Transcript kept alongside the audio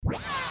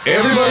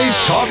Everybody's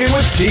Talking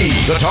with T,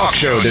 the talk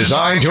show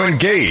designed to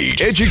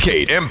engage,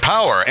 educate,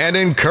 empower, and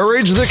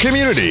encourage the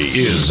community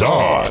is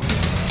on.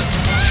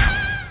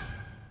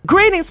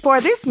 Greetings for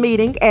this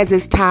meeting as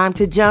it's time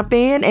to jump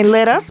in and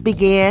let us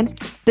begin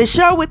the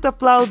show with the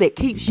flow that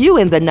keeps you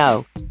in the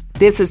know.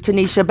 This is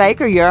Tanisha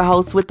Baker, your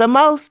host with the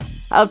most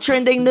of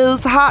trending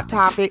news, hot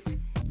topics,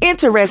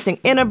 interesting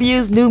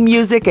interviews, new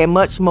music, and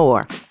much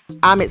more.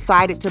 I'm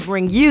excited to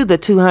bring you the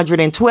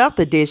 212th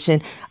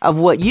edition of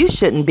What You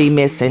Shouldn't Be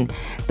Missing.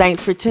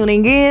 Thanks for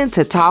tuning in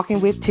to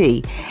Talking with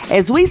T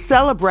as we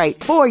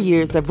celebrate 4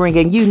 years of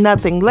bringing you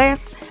nothing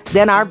less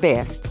than our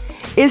best.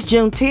 It's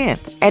June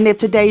 10th, and if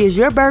today is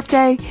your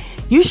birthday,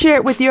 you share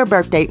it with your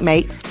birthday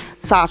mates,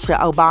 Sasha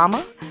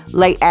Obama,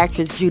 late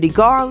actress Judy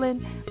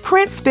Garland,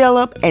 Prince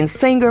Philip, and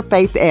singer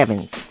Faith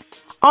Evans.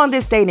 On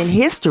this date in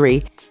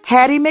history,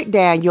 Hattie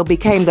McDaniel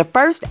became the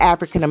first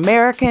African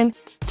American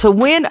to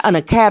win an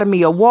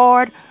Academy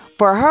Award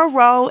for her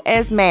role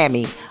as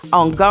Mammy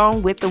on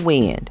Gone with the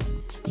Wind.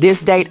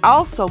 This date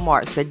also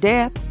marks the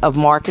death of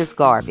Marcus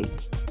Garvey.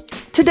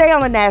 Today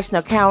on the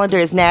national calendar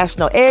is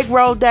National Egg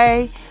Roll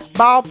Day,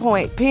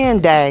 Ballpoint Pen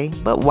Day,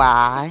 but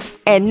why?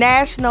 And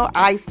National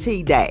Iced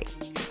Tea Day.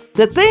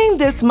 The theme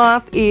this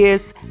month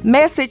is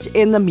Message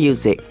in the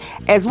Music,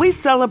 as we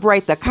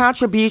celebrate the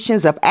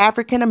contributions of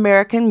African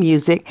American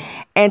music,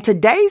 and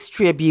today's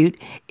tribute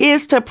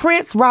is to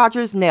Prince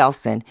Rogers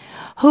Nelson,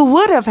 who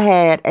would have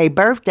had a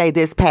birthday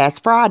this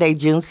past Friday,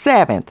 June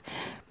 7th,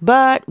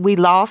 but we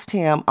lost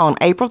him on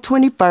April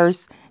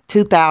 21st,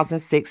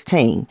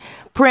 2016.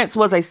 Prince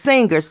was a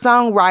singer,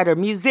 songwriter,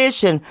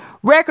 musician,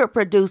 record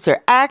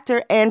producer,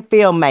 actor, and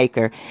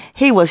filmmaker.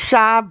 He was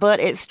shy but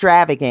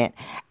extravagant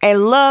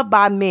and loved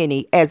by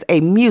many as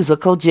a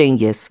musical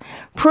genius.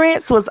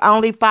 Prince was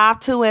only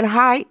 5'2" in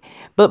height,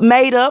 but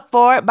made up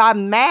for it by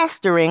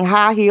mastering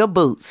high-heel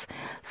boots.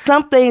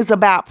 Some things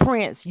about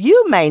Prince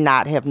you may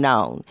not have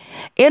known.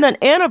 In an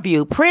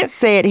interview, Prince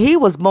said he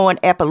was born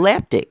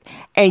epileptic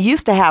and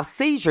used to have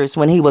seizures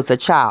when he was a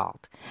child.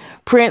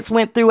 Prince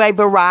went through a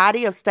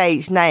variety of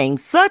stage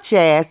names such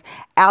as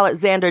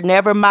Alexander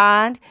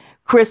Nevermind,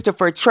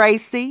 Christopher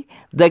Tracy,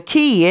 The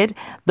Kid,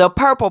 The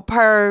Purple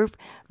Perv,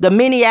 The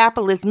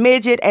Minneapolis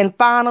Midget, and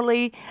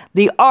finally,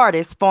 the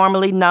artist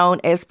formerly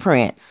known as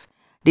Prince.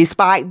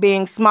 Despite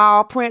being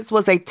small, Prince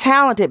was a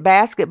talented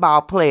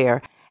basketball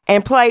player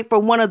and played for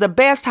one of the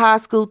best high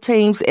school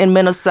teams in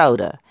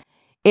Minnesota.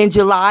 In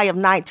July of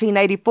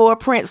 1984,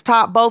 Prince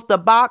topped both the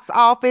box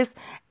office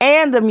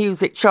and the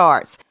music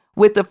charts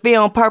with the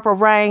film Purple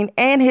Rain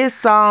and his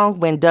song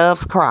When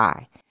Doves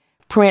Cry.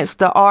 Prince,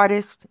 the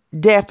artist,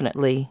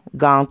 definitely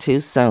gone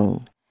too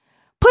soon.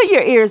 Put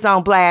your ears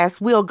on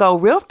blast. We'll go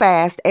real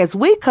fast as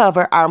we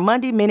cover our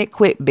Monday Minute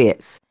Quick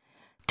Bits.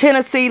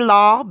 Tennessee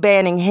law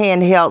banning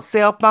handheld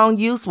cell phone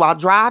use while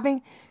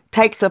driving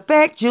takes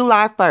effect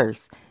July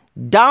 1st.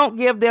 Don't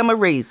give them a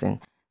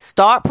reason.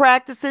 Start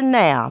practicing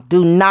now.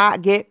 Do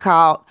not get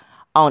caught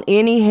on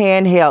any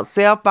handheld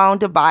cell phone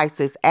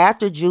devices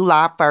after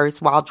July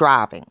 1st while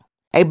driving.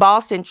 A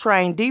Boston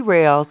train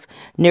derails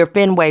near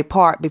Fenway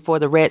Park before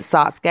the Red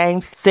Sox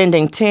game,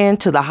 sending 10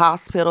 to the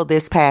hospital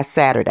this past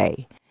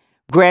Saturday.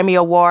 Grammy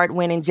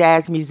Award-winning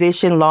jazz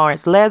musician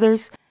Lawrence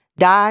Leathers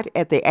died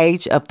at the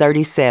age of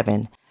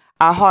 37.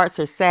 Our hearts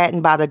are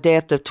saddened by the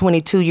death of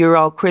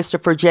 22-year-old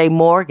Christopher J.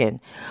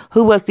 Morgan,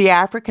 who was the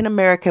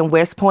African-American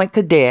West Point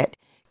cadet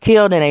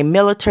killed in a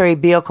military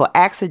vehicle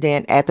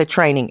accident at the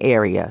training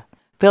area.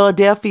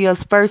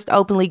 Philadelphia's first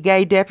openly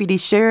gay deputy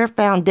sheriff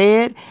found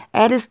dead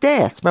at his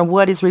desk from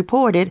what is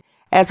reported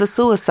as a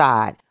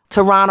suicide.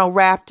 Toronto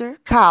Raptor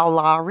Kyle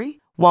Lowry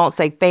wants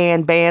a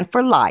fan ban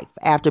for life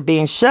after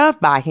being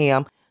shoved by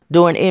him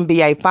during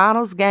NBA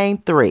Finals Game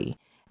 3.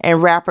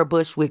 And rapper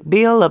Bushwick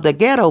Bill of the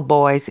Ghetto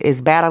Boys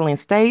is battling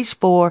stage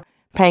 4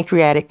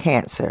 pancreatic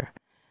cancer.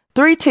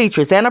 3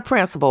 teachers and a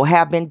principal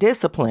have been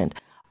disciplined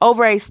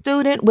over a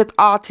student with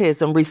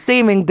autism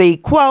receiving the,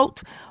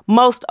 quote,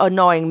 most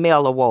annoying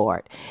male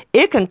award.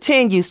 It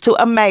continues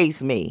to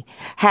amaze me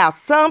how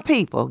some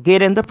people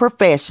get in the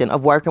profession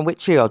of working with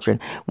children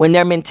when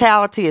their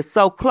mentality is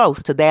so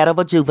close to that of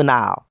a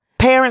juvenile.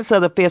 Parents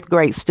of the 5th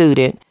grade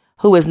student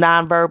who is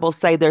nonverbal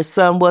say their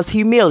son was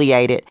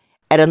humiliated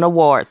at an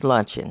awards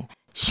luncheon.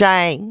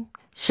 Shame,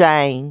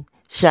 shame,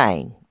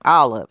 shame.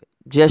 All of it.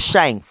 Just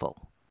shameful.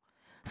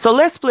 So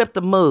let's flip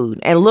the mood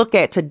and look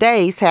at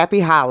today's happy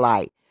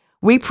highlight.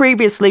 We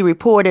previously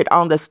reported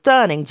on the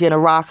stunning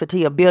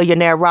generosity of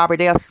billionaire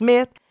Robert F.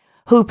 Smith,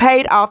 who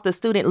paid off the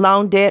student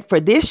loan debt for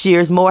this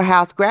year's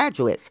Morehouse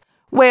graduates.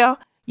 Well,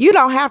 you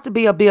don't have to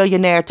be a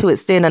billionaire to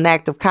extend an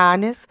act of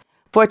kindness.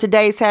 For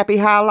today's happy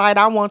highlight,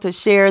 I want to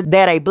share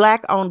that a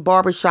Black-owned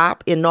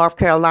barbershop in North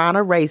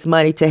Carolina raised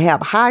money to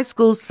help high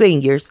school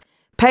seniors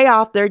pay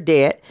off their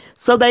debt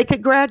so they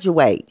could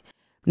graduate.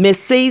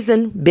 Miss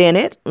Season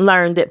Bennett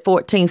learned that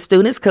 14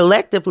 students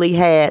collectively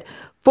had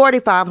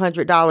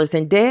 $4,500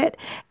 in debt,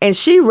 and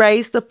she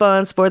raised the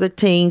funds for the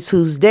teens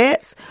whose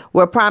debts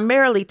were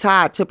primarily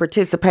tied to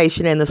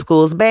participation in the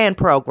school's band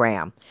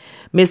program.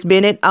 Miss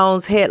Bennett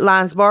owns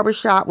Headlines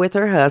Barbershop with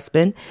her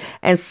husband,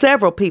 and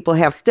several people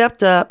have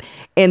stepped up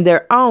in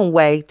their own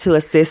way to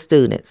assist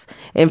students.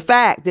 In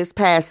fact, this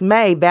past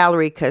May,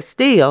 Valerie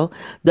Castile,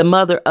 the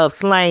mother of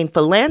slain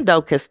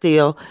Philando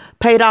Castile,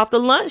 paid off the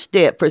lunch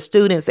debt for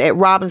students at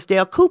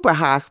Robbinsdale Cooper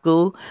High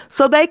School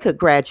so they could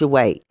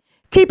graduate.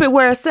 Keep it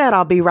where it's at.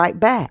 I'll be right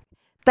back.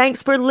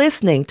 Thanks for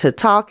listening to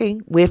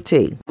Talking with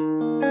T.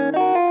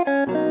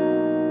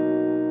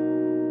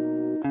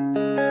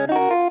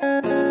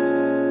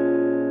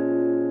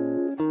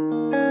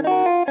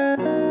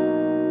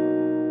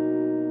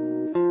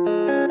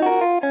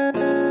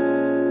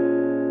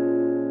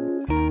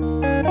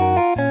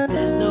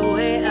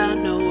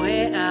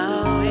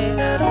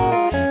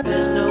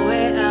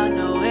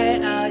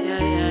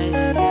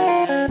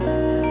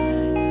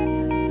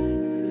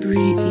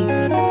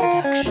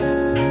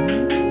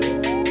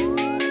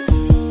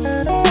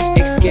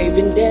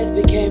 Death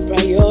became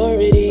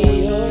priority.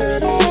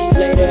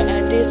 Later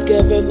I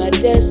discovered my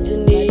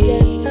destiny.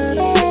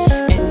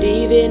 And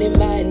even in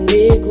my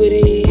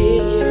iniquity,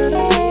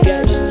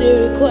 God, you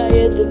still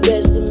required the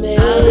best of me. I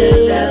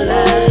lived that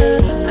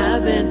life,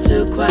 I've been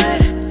too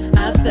quiet.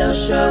 I felt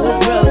sure I was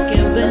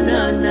broken, but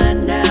no,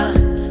 not now.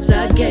 So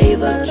I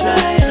gave up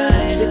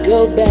trying to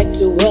go back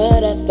to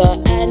what I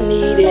thought I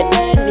needed.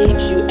 I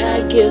need you,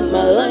 I give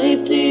my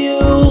life to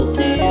you.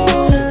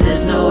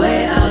 There's no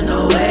way out,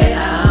 no way out.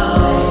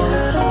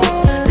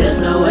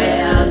 No way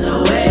out,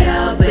 no way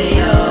out, be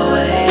your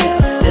way.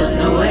 There's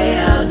no way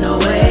out, no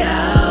way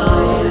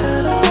out.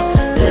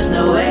 There's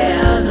no way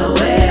out, no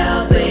way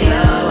out, be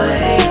your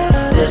way.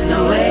 There's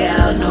no way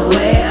out, no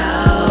way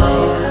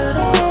out.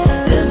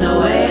 There's no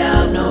way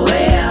out, no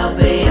way out,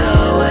 be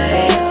your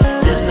way.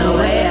 There's no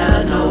way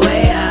out, no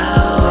way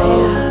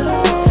out.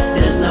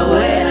 There's no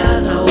way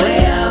out, no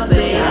way out,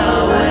 be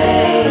your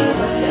way.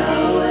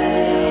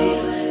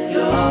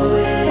 Your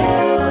way,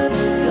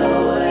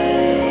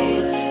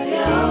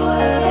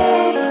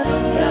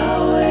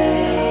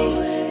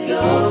 your will,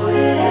 your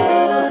way,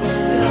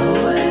 your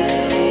way.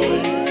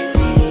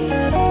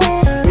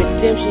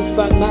 Redemption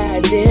sparked my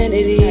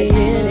identity.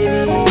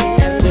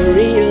 After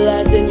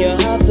realizing your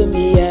heart for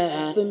me,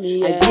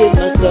 I give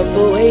myself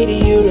away to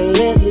you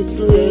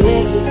relentlessly.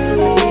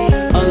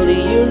 Only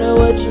you know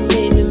what you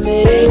mean to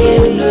me.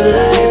 Gave a new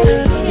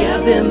life, yeah,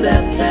 I've been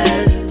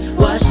baptized.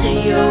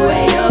 Washing your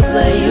way up,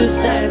 but you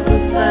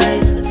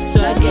sacrificed.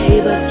 So I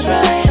gave up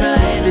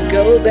trying to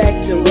go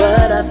back to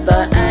what I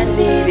thought I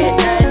needed.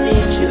 I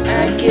need you,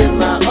 I give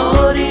my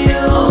all to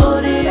you.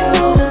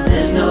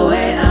 There's no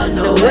way out,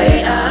 no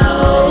way out.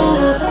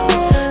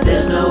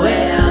 There's no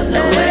way out,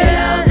 no way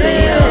out, be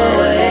your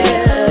way.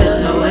 There's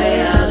no way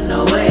out,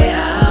 no way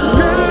out.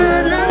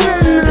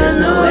 There's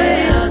no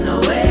way out, no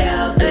way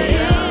out, be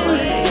your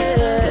way.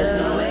 There's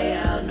no way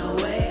out, no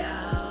way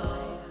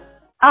out.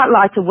 I'd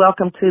like to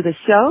welcome to the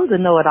show the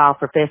know-it-all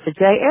Professor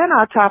J and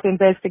our top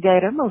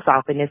investigator, most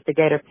often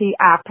instigator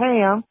P.I.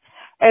 Pam,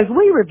 as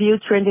we review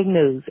trending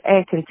news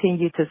and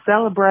continue to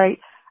celebrate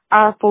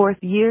our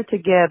 4th year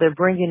together,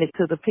 bringing it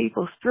to the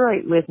people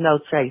straight with no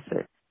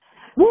chaser.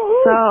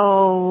 Woo-hoo.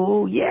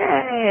 So,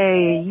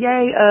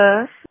 yay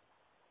us.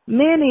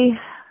 Many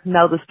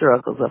know the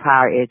struggles of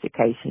higher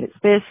education,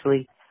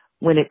 especially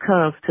when it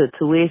comes to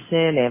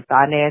tuition and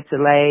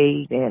financial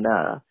aid and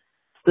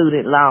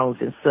student loans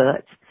and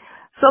such.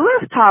 So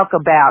let's talk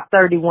about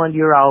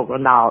 31-year-old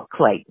Ronald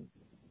Clayton.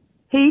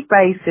 He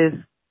faces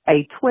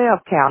a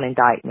 12-count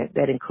indictment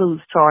that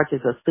includes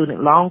charges of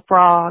student loan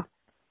fraud,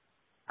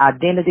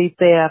 identity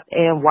theft,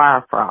 and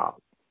wire fraud.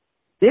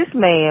 This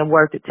man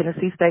worked at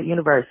Tennessee State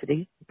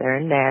University, there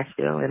in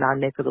Nashville, in our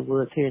neck of the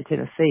woods here in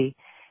Tennessee,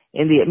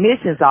 in the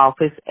admissions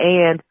office,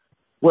 and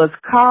was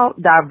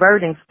caught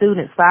diverting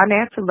students'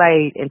 financial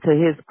aid into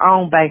his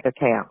own bank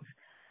accounts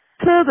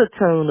to the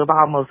tune of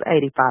almost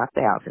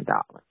 $85,000.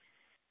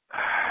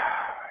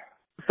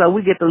 So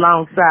we get the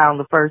long side on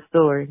the first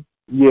story.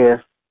 Yes.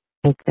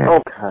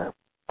 Okay.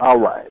 All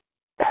right.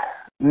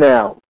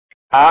 Now,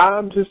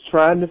 I'm just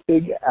trying to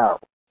figure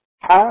out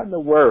how in the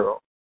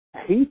world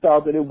he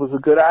thought that it was a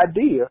good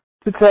idea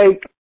to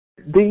take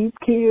these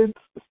kids'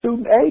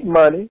 student aid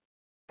money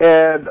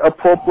and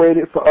appropriate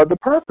it for other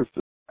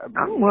purposes.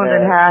 I'm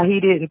wondering how he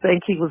didn't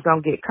think he was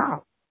going to get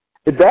caught.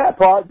 That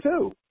part,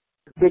 too,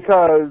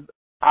 because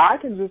I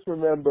can just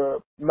remember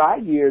my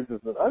years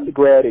as an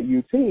undergrad at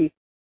UT,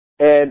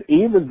 and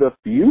even the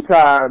few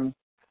times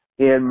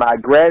in my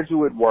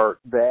graduate work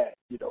that,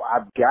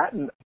 I've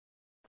gotten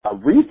a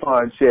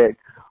refund check,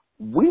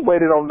 we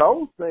waited on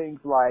those things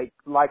like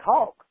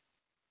hawks.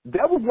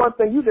 That was one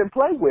thing you didn't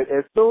play with.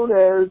 As soon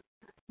as,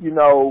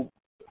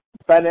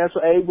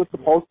 financial aid was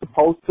supposed to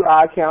post to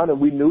our account and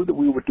we knew that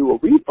we would do a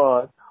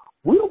refund,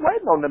 we were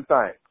waiting on them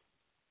things.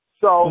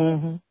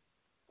 So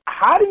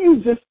how do you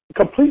just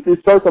completely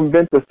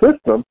circumvent the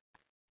system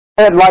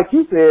and, like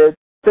you said,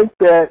 think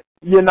that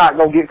you're not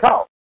going to get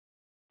caught?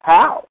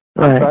 How?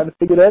 Right. I'm trying to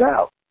figure that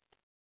out.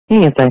 He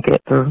didn't think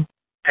it through.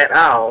 At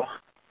all.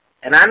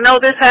 And I know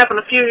this happened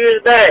a few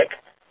years back,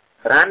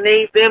 but I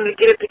need them to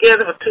get it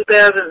together for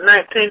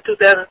 2019,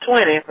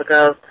 2020,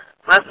 because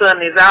My son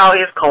needs all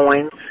his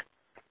coins.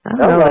 I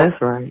know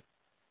that's right.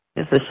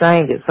 It's a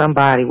shame that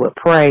somebody would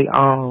prey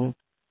on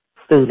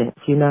students,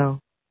 you know.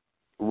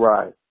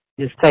 Right.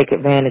 Just take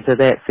advantage of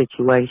that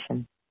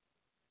situation.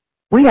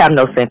 We have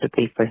no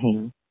sympathy for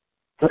him.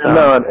 So,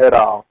 none at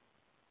all.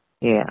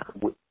 Yeah.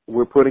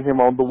 We're putting him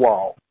on the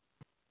wall.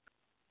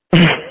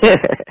 I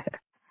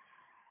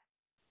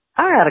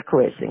had a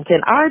question.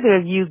 Can either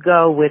of you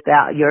go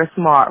without your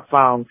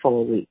smartphone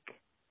for a week?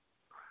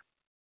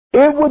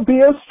 It would be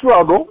a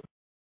struggle.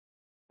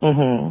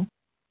 Mm-hmm.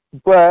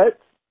 But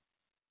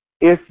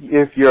if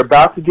you're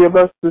about to give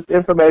us this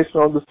information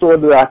on the story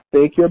that I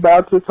think you're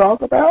about to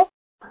talk about,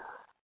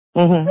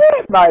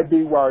 it might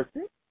be worth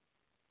it.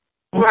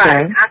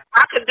 Right. Okay.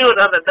 I could do it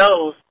under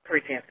those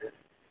pretenses.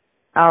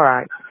 All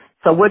right.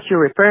 So what you're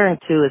referring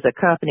to is a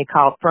company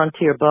called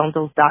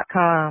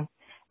FrontierBundles.com,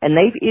 and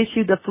they've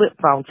issued a flip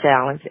phone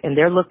challenge, and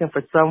they're looking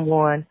for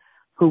someone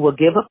who will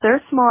give up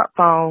their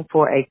smartphone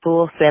for a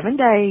full 7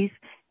 days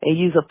and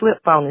use a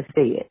flip phone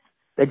instead.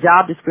 The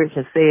job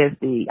description says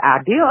the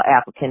ideal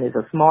applicant is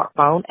a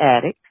smartphone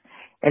addict,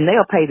 and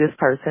they'll pay this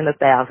person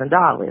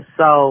 $1,000.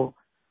 So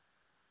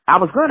I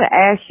was going to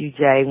ask you,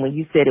 Jay, when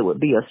you said it would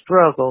be a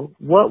struggle,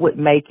 what would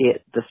make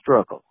it the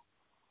struggle?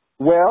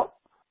 Well,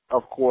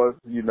 of course,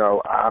 you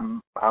know,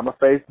 I'm a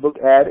Facebook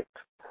addict,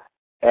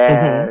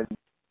 and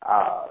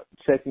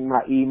checking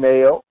my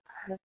email,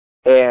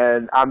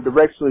 and I'm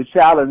directionally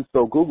challenged,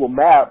 so Google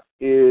Maps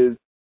is,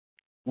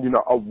 you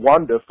know, a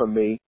wonder for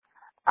me.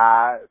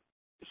 I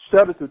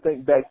shudder to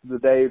think back to the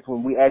days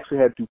when we actually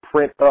had to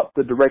print up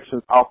the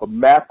directions off of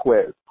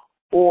MapQuest,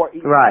 or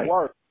even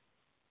worse,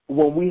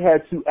 when we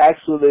had to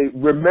actually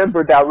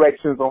remember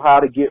directions on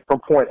how to get from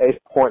point A to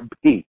point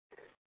B.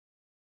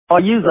 Or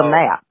use a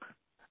map.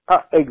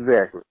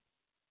 Exactly.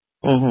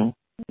 Mm-hmm.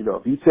 You know,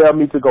 if you tell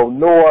me to go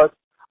north,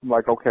 I'm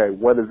like, okay,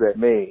 what does that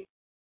mean?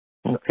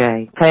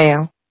 Okay.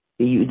 Pam,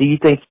 do you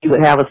think you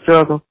would have a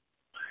struggle?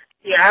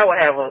 Yeah, I would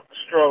have a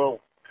struggle.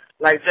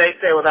 Like Jay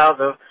said, with all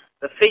the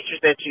features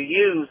that you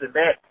use, and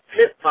that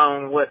flip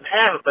phone wouldn't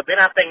have it. But then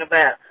I think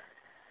about,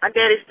 my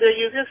daddy still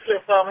uses his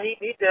flip phone.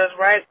 He does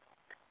right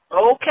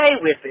okay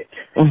with it.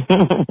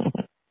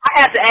 I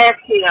have to ask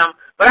him,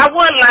 but I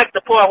wouldn't like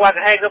the part where I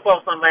can hang up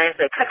on somebody and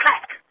say, clack,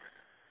 clack.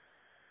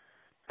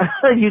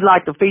 You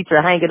like the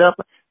feature, hang it up.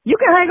 You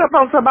can hang up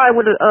on somebody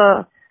with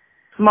a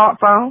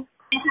smartphone.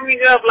 You can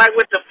hang up like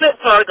with the flip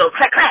phone, it goes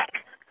clack, clack.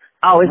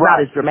 Oh, it's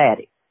not as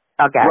dramatic.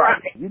 Okay.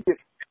 Right.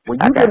 When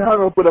you get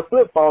hung up with a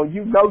flip phone,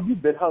 you know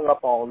you've been hung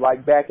up on.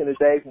 Like back in the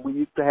days when we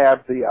used to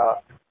have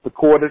the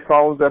corded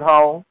phones at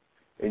home,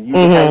 and you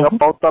would hang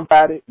up on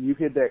somebody, you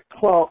hear that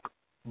clunk,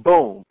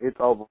 boom, it's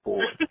over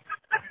for it.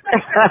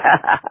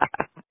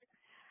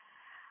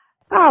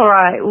 All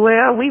right.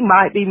 Well, we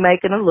might be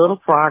making a little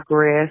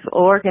progress.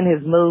 Oregon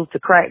has moved to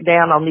crack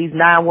down on these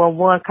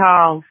 911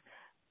 calls,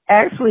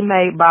 actually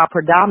made by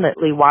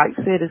predominantly white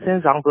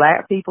citizens, on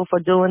black people for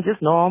doing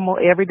just normal,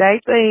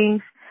 everyday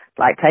things,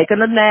 like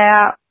taking a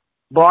nap,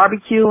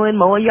 barbecuing,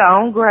 mowing your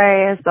own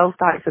grass, those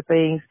types of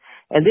things.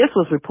 And this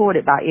was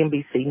reported by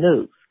NBC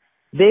News.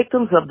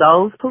 Victims of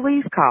those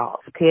police calls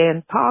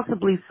can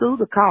possibly sue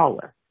the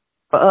caller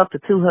for up to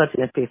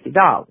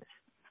 $250.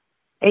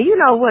 And you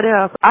know what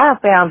else? I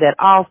have found that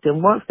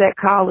often, once that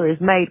caller is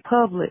made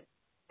public,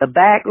 the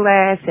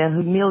backlash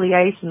and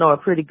humiliation are a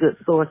pretty good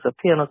source of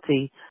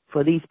penalty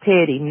for these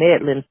petty,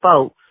 meddling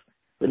folks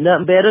with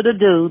nothing better to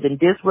do than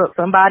disrupt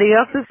somebody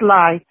else's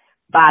life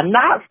by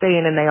not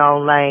staying in their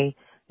own lane,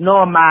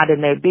 nor minding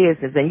their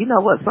business. And you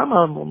know what? Some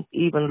of them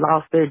even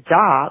lost their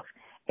jobs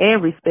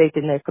and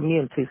respecting their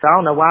community. So I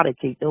don't know why they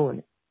keep doing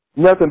it.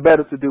 Nothing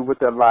better to do with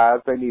their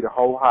lives. They need a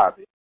whole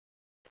hobby.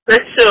 They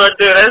sure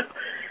do.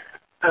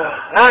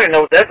 I don't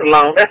know. That's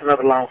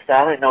another long story.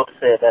 I don't know what to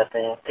say about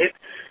that.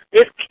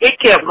 It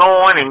kept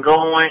going and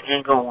going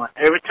and going.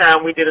 Every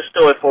time we did a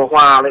story for a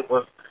while, it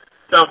was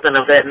something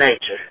of that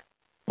nature.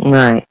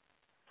 Right.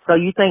 So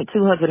you think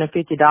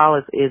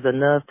 $250 is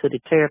enough to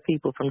deter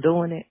people from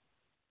doing it?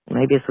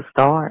 Maybe it's a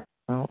start.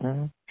 I don't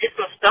know. It's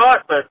a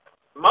start, but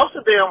most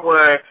of them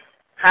were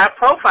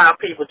high-profile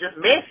people, just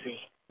messy.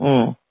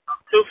 $250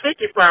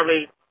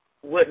 probably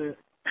wouldn't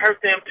hurt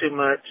them too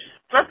much.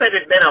 Plus,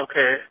 they don't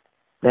care.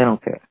 They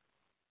don't care.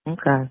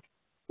 Okay.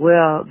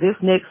 Well, this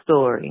next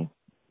story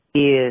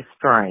is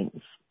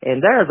strange.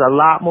 And there's a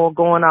lot more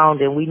going on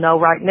than we know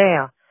right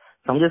now.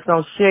 So I'm just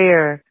going to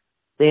share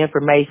the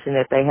information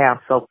that they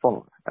have so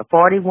far. A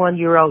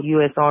 41-year-old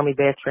U.S. Army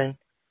veteran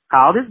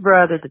called his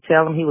brother to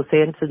tell him he was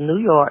heading to New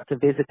York to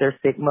visit their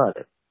sick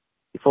mother.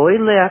 Before he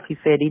left, he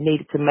said he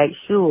needed to make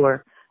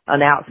sure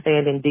an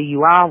outstanding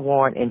DUI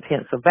warrant in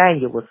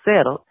Pennsylvania was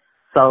settled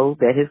so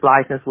that his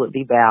license would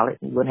be valid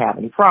and wouldn't have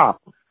any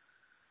problems.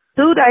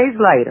 2 days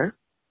later,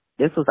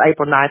 this was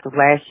April 9th of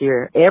last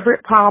year,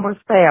 Everett Palmer's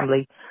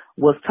family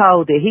was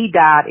told that he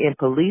died in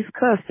police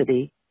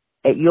custody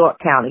at York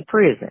County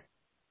Prison.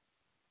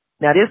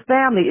 Now, this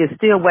family is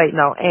still waiting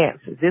on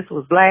answers. This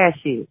was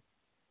last year.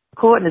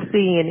 According to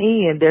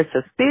CNN, their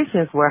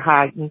suspicions were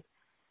heightened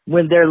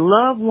when their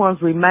loved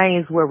one's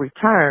remains were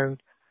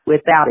returned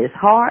without his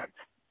heart,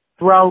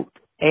 throat,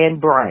 and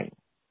brain.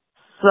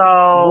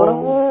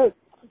 So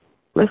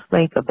let's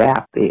think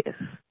about this.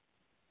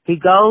 He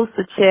goes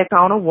to check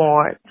on a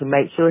warrant to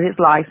make sure his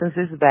license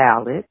is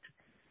valid.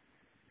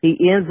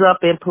 He ends up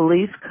in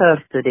police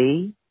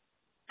custody.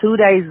 2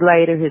 days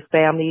later, his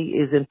family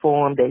is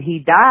informed that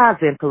he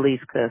dies in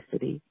police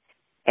custody.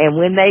 And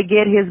when they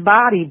get his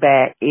body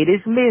back, it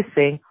is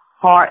missing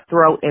heart,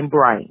 throat, and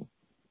brain.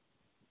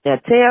 Now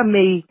tell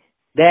me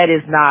that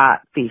is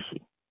not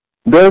fishy.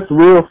 That's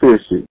real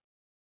fishy.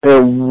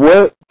 And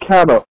what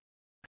kind of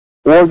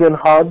organ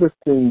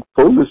harvesting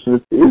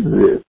foolishness is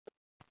this?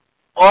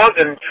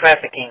 Organ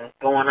trafficking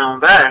going on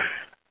there.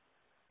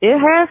 It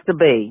has to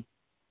be.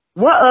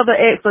 What other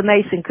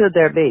explanation could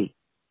there be?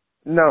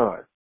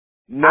 None.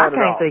 I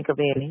can't think of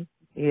any.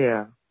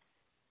 Yeah.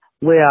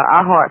 Well,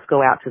 our hearts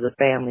go out to the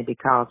family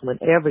because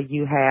whenever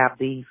you have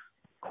these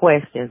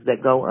questions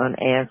that go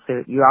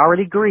unanswered, you're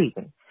already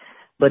grieving.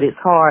 But it's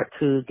hard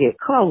to get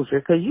closure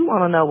because you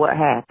want to know what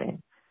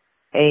happened.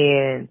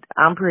 And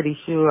I'm pretty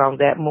sure on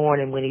that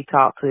morning when he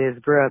talked to his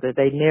brother,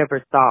 they never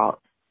thought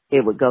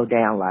it would go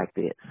down like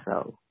this.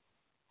 So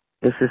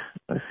this is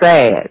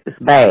sad. It's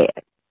bad.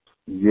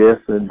 Yes,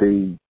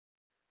 indeed.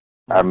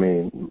 I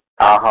mean,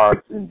 our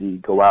hearts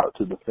indeed go out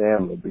to the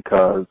family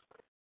because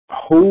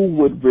who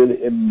would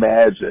really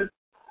imagine,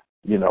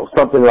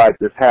 something like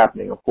this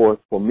happening? Of course,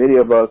 for many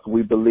of us,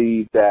 we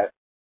believe that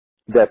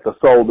the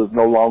soul is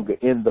no longer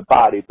in the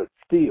body, but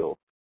still,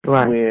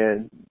 right.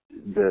 When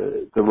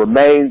the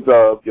remains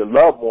of your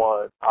loved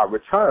one are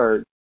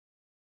returned,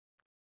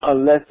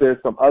 unless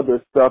there's some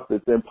other stuff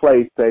that's in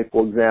place, say,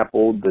 for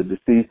example, the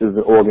deceased is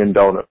an organ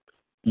donor,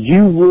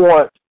 you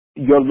want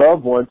your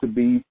loved one to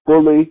be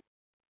fully,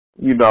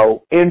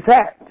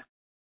 intact.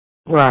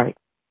 Right.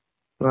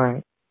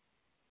 Well,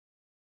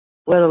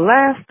 the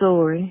last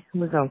story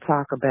we're going to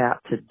talk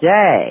about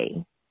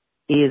today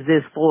is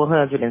this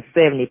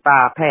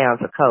 475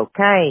 pounds of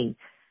cocaine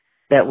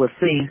that was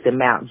seized in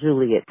Mount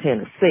Juliet,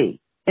 Tennessee.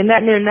 Isn't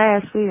that near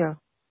Nashville?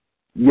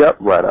 Yep,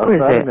 right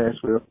outside of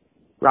Nashville.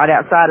 Right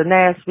outside of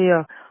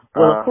Nashville.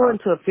 Well, according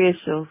to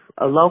officials,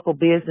 a local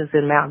business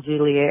in Mount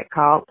Juliet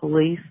called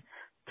police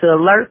to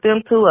alert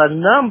them to a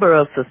number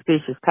of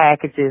suspicious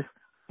packages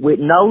with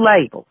no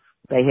labels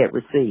they had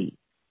received.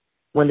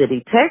 When the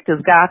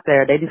detectives got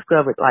there, they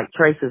discovered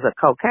traces of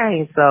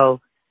cocaine.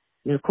 So,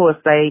 of course,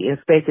 they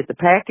inspected the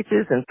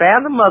packages and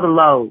found the mother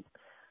lode.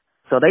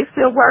 So they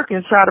still working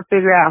to try to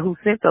figure out who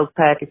sent those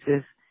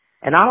packages.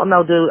 And I don't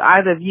know, do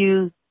either of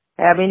you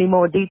have any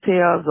more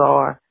details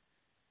or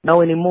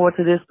know any more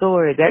to this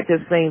story? That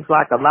just seems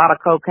like a lot of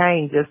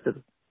cocaine just to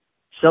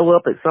show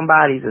up at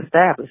somebody's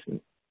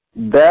establishment.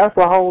 That's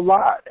a whole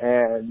lot.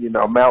 And,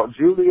 Mount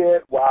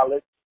Juliet, while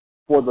it's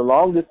for the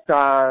longest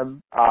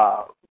time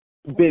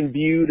been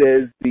viewed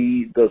as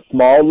the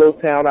small little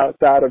town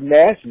outside of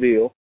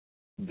Nashville,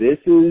 this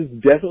is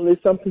definitely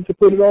something to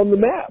put it on the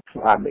map.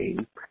 I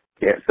mean,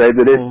 can't say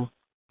that it's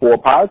for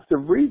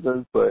positive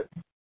reasons, but,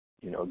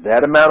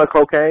 that amount of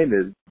cocaine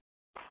is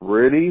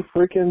pretty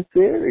freaking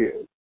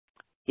serious.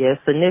 Yeah,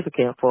 it's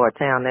significant for a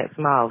town that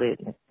small,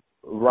 isn't it?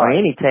 Right. Or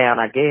any town,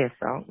 I guess.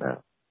 I don't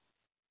know.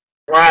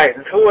 Right,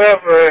 and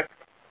whoever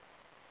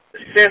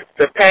sent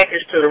the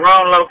package to the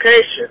wrong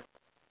location,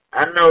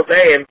 I know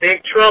they in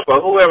big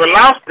trouble. Whoever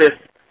lost this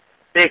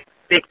big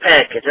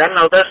package, I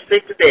know they're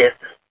sick to death.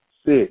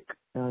 Sick.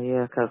 Oh,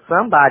 yeah, because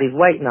somebody's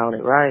waiting on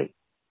it, right?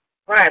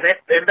 Right,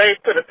 and they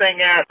put a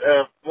thing out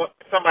of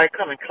somebody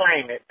come and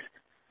claim it.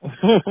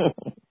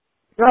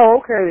 Oh,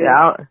 okay.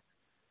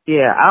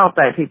 Yeah, I don't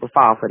think people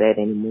fall for that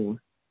anymore.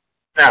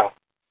 No.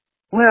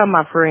 Well,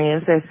 my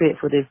friends, that's it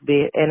for this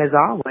bit. And as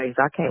always,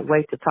 I can't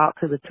wait to talk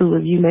to the two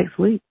of you next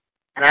week.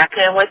 And I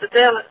can't wait to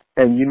tell it.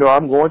 And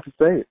I'm going to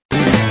say it.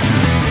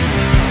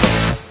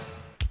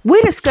 We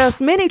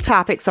discuss many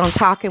topics on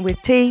Talking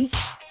with T.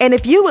 And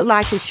if you would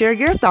like to share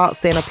your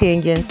thoughts and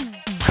opinions,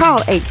 call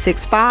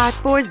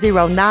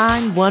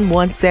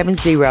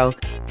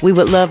 865-409-1170. We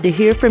would love to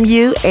hear from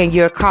you, and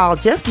your call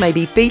just may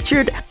be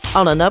featured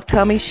on an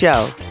upcoming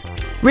show.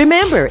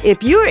 Remember,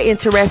 if you are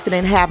interested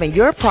in having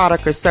your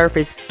product or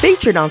service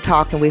featured on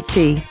Talking with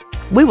T,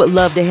 we would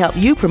love to help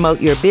you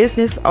promote your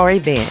business or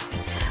event.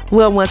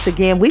 Well, once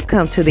again, we've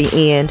come to the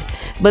end,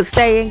 but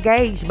stay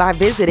engaged by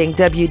visiting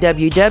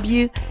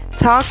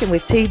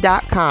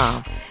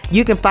www.talkingwitht.com.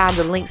 You can find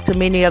the links to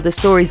many of the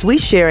stories we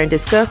share and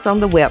discuss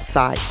on the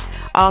website.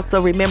 Also,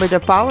 remember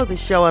to follow the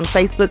show on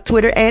Facebook,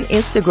 Twitter, and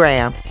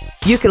Instagram.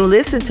 You can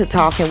listen to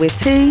Talking with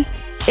T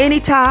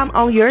anytime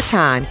on your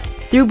time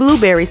through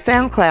Blueberry,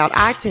 SoundCloud,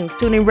 iTunes,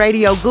 TuneIn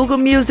Radio, Google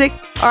Music,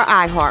 or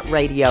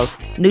iHeartRadio.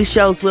 New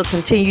shows will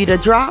continue to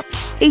drop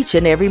each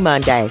and every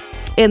Monday.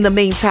 In the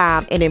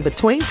meantime and in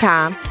between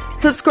time,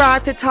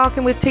 subscribe to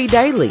Talking with T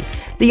Daily,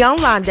 the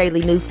online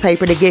daily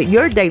newspaper to get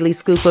your daily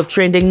scoop of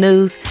trending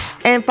news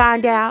and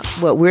find out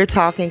what we're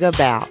talking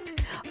about.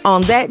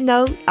 On that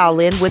note,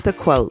 I'll end with a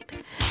quote.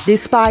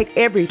 Despite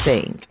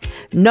everything,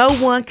 no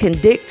one can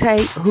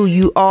dictate who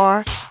you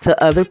are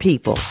to other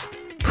people.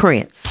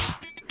 Prince.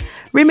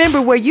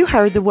 Remember where you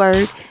heard the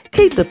word.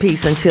 Keep the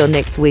peace until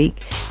next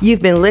week. You've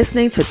been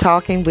listening to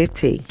Talking with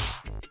T.